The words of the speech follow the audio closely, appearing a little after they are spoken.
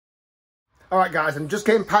Alright guys, I'm just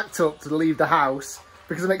getting packed up to leave the house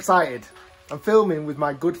because I'm excited. I'm filming with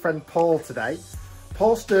my good friend Paul today.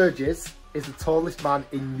 Paul Sturgess is the tallest man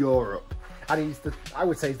in Europe, and he's I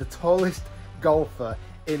would say he's the tallest golfer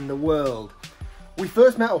in the world. We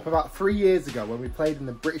first met up about 3 years ago when we played in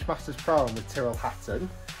the British Masters Pro-Am with Tyrrell Hatton.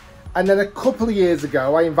 And then a couple of years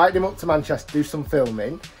ago, I invited him up to Manchester to do some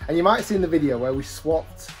filming. And you might have seen the video where we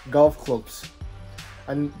swapped golf clubs.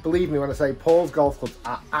 And believe me when I say Paul's golf clubs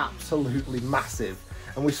are absolutely massive.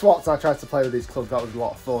 And we swapped and I tried to play with these clubs. That was a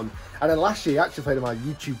lot of fun. And then last year, he actually played on my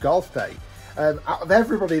YouTube golf day. Out of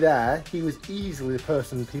everybody there, he was easily the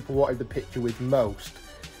person people wanted the picture with most.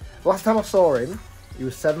 Last time I saw him, he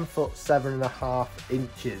was 7 foot 7.5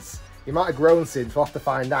 inches. He might have grown since, we'll have to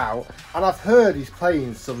find out. And I've heard he's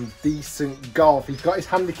playing some decent golf. He's got his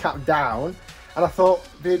handicap down, and I thought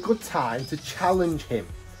it'd be a good time to challenge him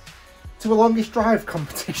to a longest drive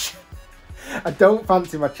competition. I don't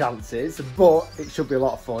fancy my chances, but it should be a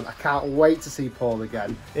lot of fun. I can't wait to see Paul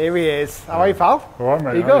again. Here he is. How are you, pal? All right, mate.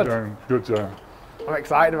 Are you How good? you doing? Good, Joe. I'm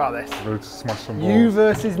excited about this. Ready to smash some balls. You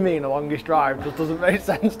versus me in a longest drive just doesn't make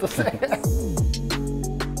sense, does it?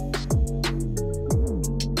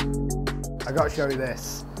 I got to show you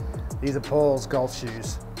this. These are Paul's golf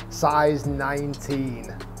shoes, size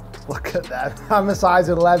 19. Look at them. I'm a size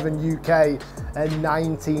 11 UK and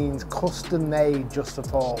 19's custom made just for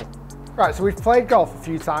Paul. Right, so we've played golf a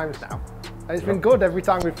few times now, and it's been good every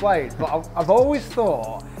time we've played, but I've always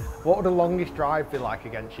thought, what would the longest drive be like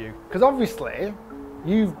against you? Because obviously,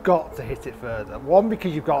 you've got to hit it further. One,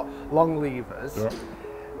 because you've got long levers. Yeah.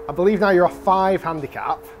 I believe now you're off 5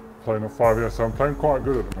 handicap. Playing off 5, yeah, so I'm playing quite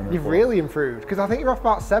good at the minute. You've really improved, because I think you're off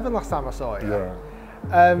about 7 last time I saw you.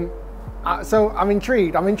 Yeah. So I'm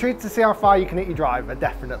intrigued. I'm intrigued to see how far you can hit your driver,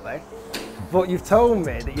 definitely. But you've told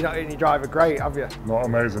me that you're not hitting your driver great, have you? Not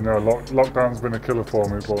amazing, no. Lockdown's been a killer for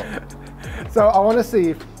me, but... So I want to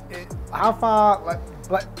see how far,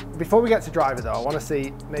 before we get to driver though, I want to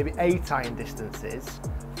see maybe 8-iron distances,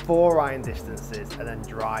 4-iron distances, and then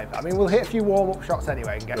driver. I mean, we'll hit a few warm-up shots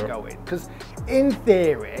anyway and get going. Because in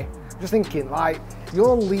theory, I'm just thinking, like,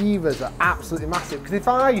 your levers are absolutely massive. Because if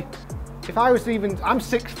I was to even, I'm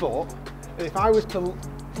 6 foot, and if I was to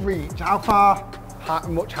reach, how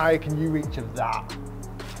much higher can you reach of that?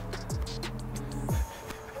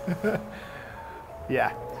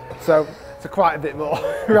 Yeah, so quite a bit more.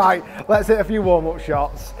 Right, let's hit a few warm-up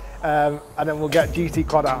shots, and then we'll get GT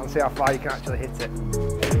quad out and see how far you can actually hit it.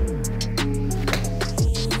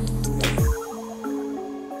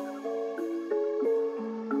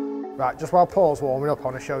 Right, just while Paul's warming up, I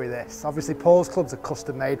want to show you this. Obviously, Paul's clubs are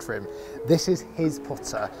custom made for him. This is his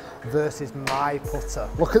putter versus my putter.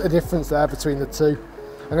 Look at the difference there between the two.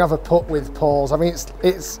 I'm gonna have a putt with Paul's. I mean,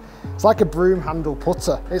 it's like a broom handle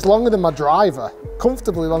putter. It's longer than my driver,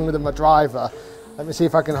 comfortably longer than my driver. Let me see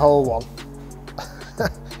if I can hold one.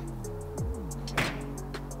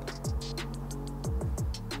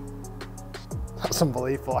 That's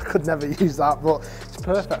unbelievable. I could never use that, but it's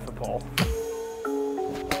perfect for Paul.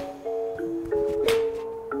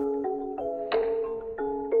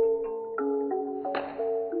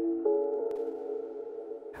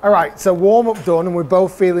 All right, so warm up done and we're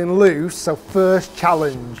both feeling loose, so first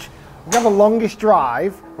challenge. We're gonna have a longest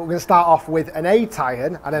drive, but we're gonna start off with an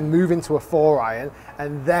 8-iron and then move into a 4-iron,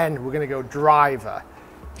 and then we're gonna go driver.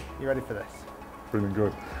 You ready for this? Feeling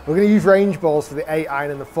good. We're gonna use range balls for the 8-iron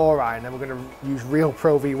and the 4-iron, and we're gonna use real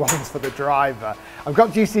Pro V1s for the driver. I've got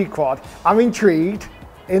GC quad, I'm intrigued.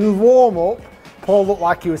 In warm up, Paul looked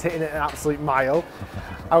like he was hitting it an absolute mile.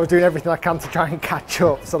 I was doing everything I can to try and catch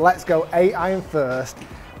up, so let's go 8-iron first.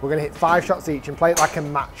 We're going to hit 5 shots each and play it like a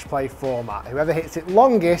match play format. Whoever hits it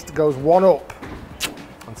longest goes 1 up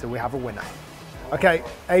until we have a winner. Okay,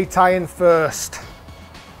 8-iron first.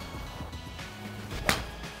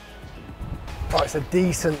 Oh, it's a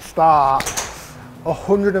decent start.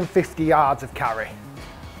 150 yards of carry.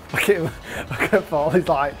 Look at him, look at Paul, he's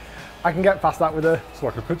like, I can get past that with a... It's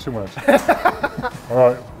like a pitching wedge. All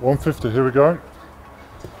right, 150, here we go.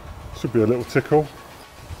 Should be a little tickle.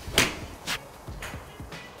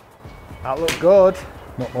 That looked good.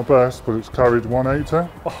 Not my best, but it's carried 180.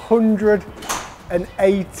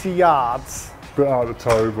 180 yards. Bit out of the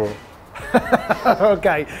toe, but...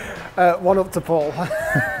 Okay, 1 up to Paul.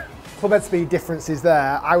 Club head speed differences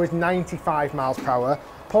there. I was 95 miles per hour.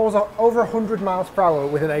 Paul's over 100 miles per hour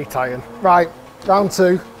with an 8-iron. Right, round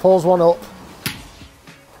 2, Paul's 1 up.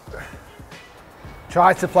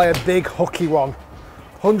 Try to play a big hooky one.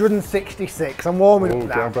 166, I'm warming up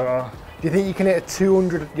now. Better. Do you think you can hit a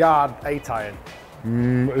 200-yard 8-iron?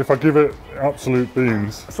 If I give it absolute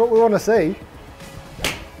beans. That's what we want to see.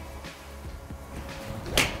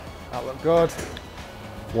 That That looked good.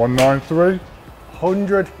 193.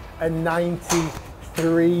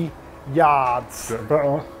 193 yards. Getting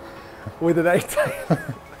better. With an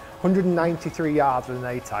 8-iron. 193 yards with an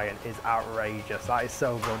 8-iron is outrageous. That is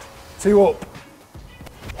so good. 2 up.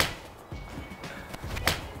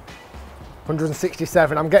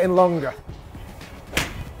 167. I'm getting longer.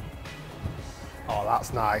 Oh,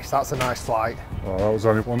 that's nice. That's a nice flight. Oh, that was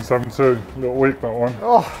only 172. A little weak, that one.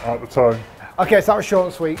 Oh. Out the toe. Okay, so that was short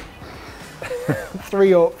and sweet.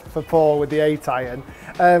 3 up for Paul with the 8-iron.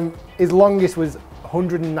 His longest was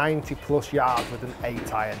 190 plus yards with an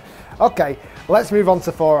 8-iron. Okay, let's move on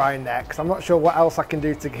to 4-iron next. I'm not sure what else I can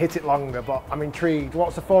do to hit it longer, but I'm intrigued.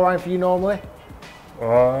 What's a 4-iron for you normally?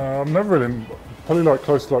 I'm never really, probably like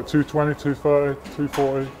close to like 220, 230,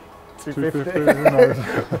 240, 250. Who knows?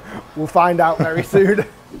 We'll find out very soon.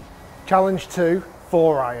 Challenge 2,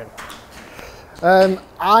 4-iron.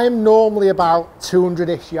 I'm normally about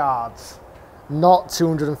 200-ish yards, not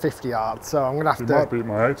 250 yards, so I'm gonna have to. You might beat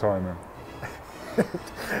my 8-iron then.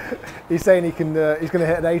 He's saying he's gonna hit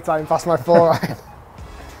an 8-iron past my 4-iron.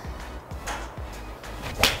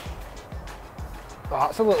 Oh,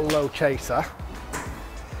 that's a little low chaser.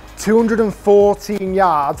 214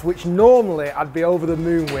 yards, which normally I'd be over the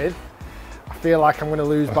moon with. I feel like I'm going to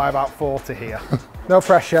lose by about 40 here. No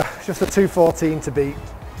pressure, it's just a 214 to beat.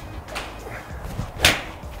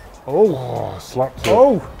 Oh, slapped it.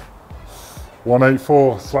 Oh!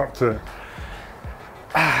 184, slapped it.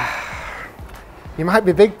 You might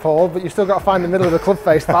be big, Paul, but you've still got to find the middle of the club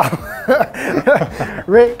face, pal.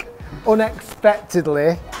 Rick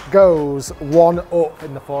unexpectedly goes 1 up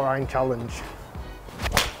in the 4-iron challenge.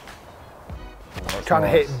 Trying to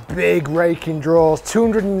hit big raking draws,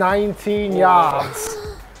 219 yards.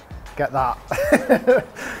 Get that.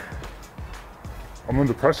 I'm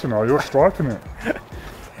under pressure now, you're striking it.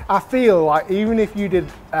 I feel like even if you did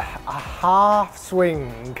a half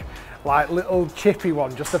swing, like little chippy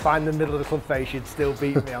one, just to find the middle of the club face, you'd still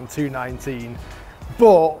beat me on 219.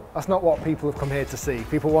 But that's not what people have come here to see.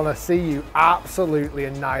 People want to see you absolutely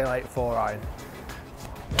annihilate 4-iron.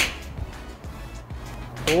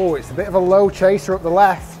 Oh, it's a bit of a low chaser up the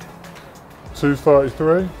left.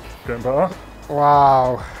 233, getting better.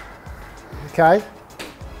 Wow. Okay.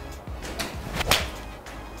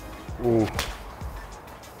 Ooh.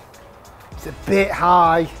 It's a bit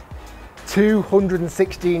high.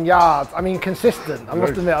 216 yards. I mean, consistent. I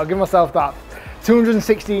must admit, I'll give myself that.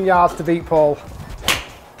 216 yards to beat Paul.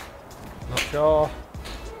 Not sure.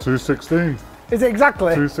 216. Is it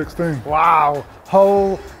exactly? 216. Wow.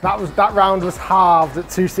 That round was halved at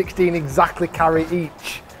 216 exactly carry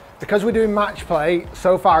each. Because we're doing match play,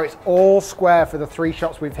 so far it's all square for the 3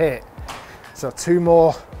 shots we've hit. So two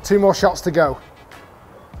more shots to go.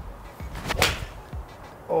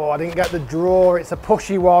 Oh, I didn't get the draw. It's a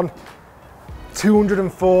pushy one.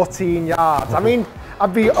 214 yards. I mean,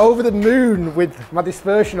 I'd be over the moon with my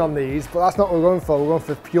dispersion on these, but that's not what we're going for. We're going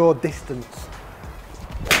for pure distance.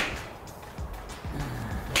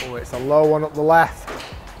 Oh, it's a low one up the left.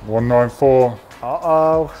 194.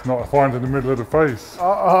 Uh-oh. It's not a find in the middle of the face.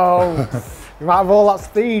 Uh-oh. You might have all that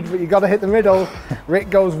speed, but you got to hit the middle. Rick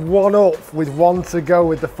goes 1 up with 1 to go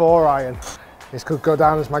with the 4-iron. This could go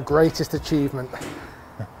down as my greatest achievement.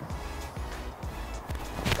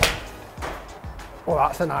 Oh,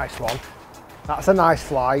 that's a nice one. That's a nice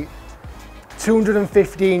flight.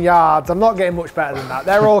 215 yards. I'm not getting much better than that.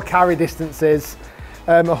 They're all carry distances.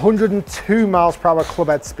 102 miles per hour club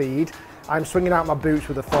head speed. I'm swinging out my boots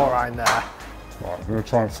with a 4-iron there. Right, I'm going to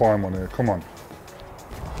try and find one here. Come on.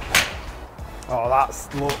 Oh, that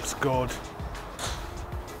looks good.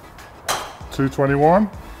 221.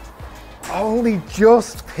 Only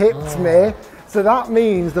just pipped me. So that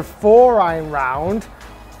means the 4-iron round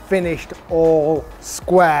finished all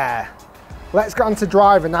square. Let's get on to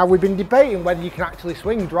driver. Now, we've been debating whether you can actually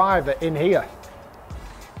swing driver in here.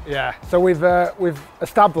 Yeah, so we've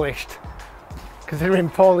established, considering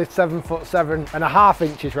Paul is 7'7.5"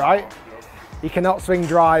 inches, right? You cannot swing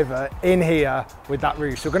driver in here with that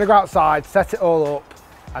roof. So we're gonna go outside, set it all up,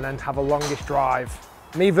 and then have a longish drive.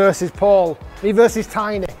 Me versus Paul, me versus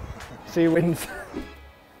Tiny. See who wins.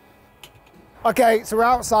 Okay, so we're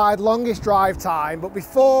outside, longest drive time, but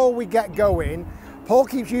before we get going, Paul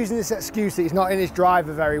keeps using this excuse that he's not in his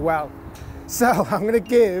driver very well. So I'm gonna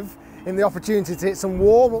give him the opportunity to hit some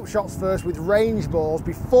warm-up shots first with range balls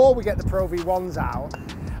before we get the Pro V1s out.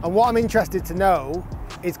 And what I'm interested to know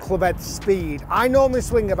is club head speed. I normally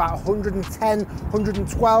swing about 110,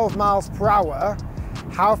 112 miles per hour.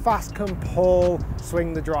 How fast can Paul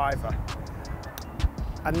swing the driver?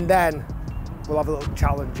 And then we'll have a little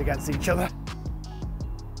challenge against each other.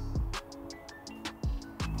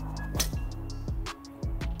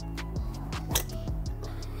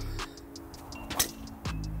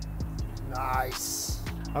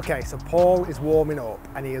 Okay, so Paul is warming up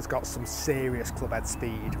and he has got some serious clubhead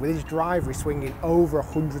speed. With his driver, he's swinging over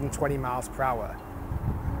 120 miles per hour.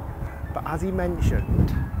 But as he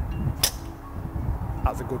mentioned,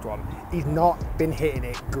 that's a good one. He's not been hitting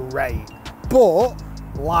it great, but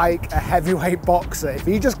like a heavyweight boxer, if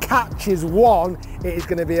he just catches one, it is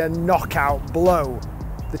going to be a knockout blow.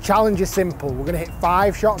 The challenge is simple. We're going to hit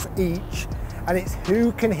 5 shots each, and it's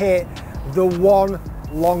who can hit the one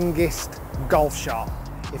longest golf shot.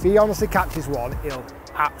 If he honestly catches one, he'll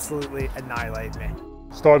absolutely annihilate me.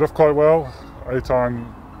 Started off quite well. 8-iron,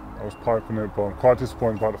 I was piping it, but I'm quite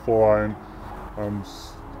disappointed about the 4-iron.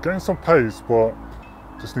 Getting some pace, but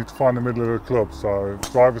just need to find the middle of the club. So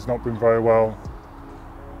driver's not been very well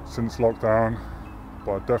since lockdown,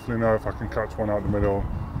 but I definitely know if I can catch one out the middle,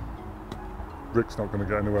 Rick's not going to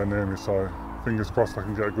get anywhere near me, so fingers crossed I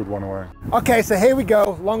can get a good one away. Okay, so here we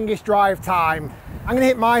go, longest drive time. I'm going to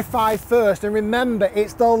hit my 5 first, and remember,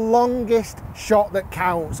 it's the longest shot that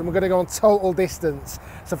counts, and we're going to go on total distance.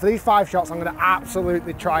 So for these 5 shots, I'm going to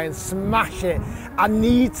absolutely try and smash it. I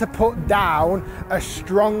need to put down a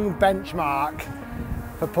strong benchmark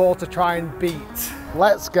for Paul to try and beat.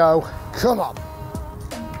 Let's go, come on.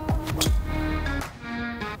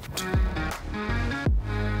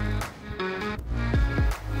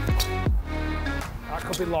 That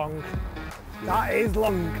could be long. That is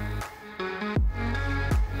long.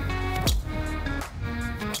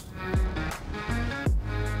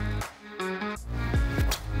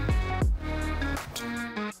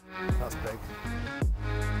 That's big.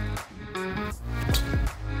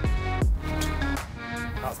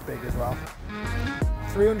 That's big as well.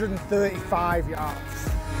 335 yards.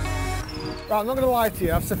 Right, I'm not going to lie to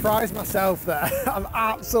you, I've surprised myself there. I've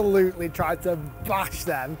absolutely tried to bash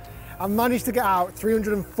them. I managed to get out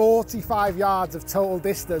 345 yards of total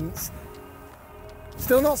distance.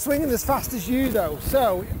 Still not swinging as fast as you though.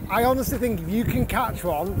 So I honestly think if you can catch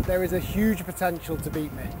one, there is a huge potential to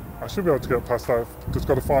beat me. I should be able to get past that. Just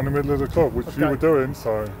got to find the middle of the club, which you were doing,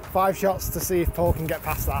 so. 5 shots to see if Paul can get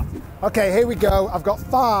past that. Okay, here we go. I've got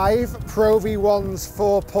 5 Pro V1s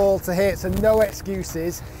for Paul to hit, so no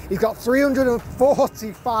excuses. He's got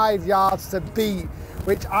 345 yards to beat,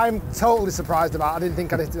 which I'm totally surprised about. I didn't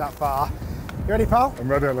think I'd hit it that far. You ready, pal?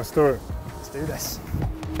 I'm ready, let's do it. Let's do this.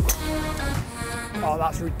 Oh,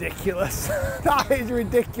 that's ridiculous. That is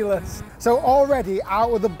ridiculous. So already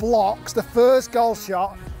out of the blocks, the first golf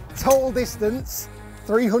shot, total distance,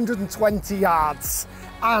 320 yards.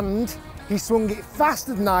 And he swung it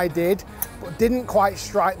faster than I did, but didn't quite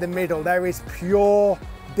strike the middle. There is pure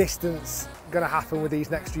distance gonna happen with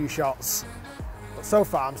these next few shots. But so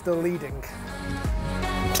far, I'm still leading.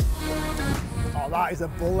 Oh, that is a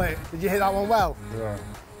bullet. Did you hit that one well? Yeah,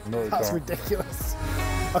 no, that's ridiculous.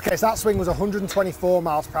 Okay, so that swing was 124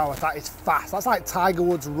 miles per hour. That is fast. That's like Tiger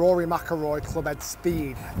Woods, Rory McIlroy clubhead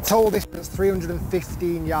speed. Total distance,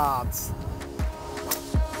 315 yards.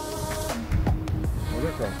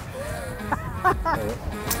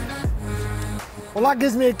 Well, that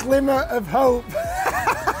gives me a glimmer of hope.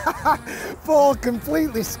 Paul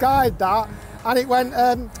completely skied that, and it went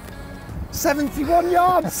 71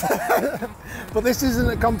 yards. But this isn't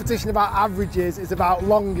a competition about averages, it's about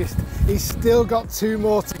longest. He's still got 2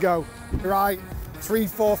 more to go. Right, 3,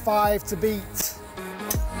 4, 5 to beat.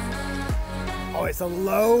 Oh, it's a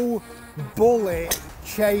low bullet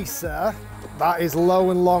chaser. That is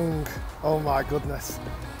low and long. Oh my goodness.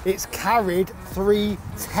 It's carried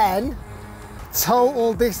 310.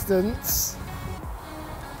 Total distance,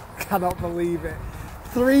 cannot believe it,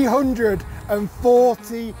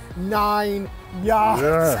 349 yards.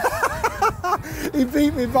 Yeah. He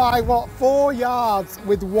beat me by, what, 4 yards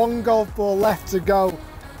with 1 golf ball left to go.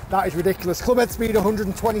 That is ridiculous. Clubhead speed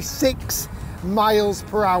 126 miles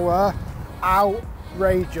per hour.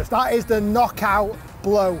 Outrageous. That is the knockout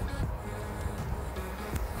blow.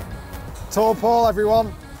 Tall Paul,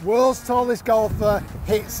 everyone. World's tallest golfer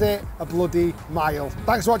hits it a bloody mile.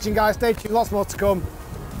 Thanks for watching, guys. Stay tuned, lots more to come.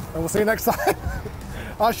 And we'll see you next time.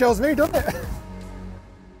 That shows me, doesn't it?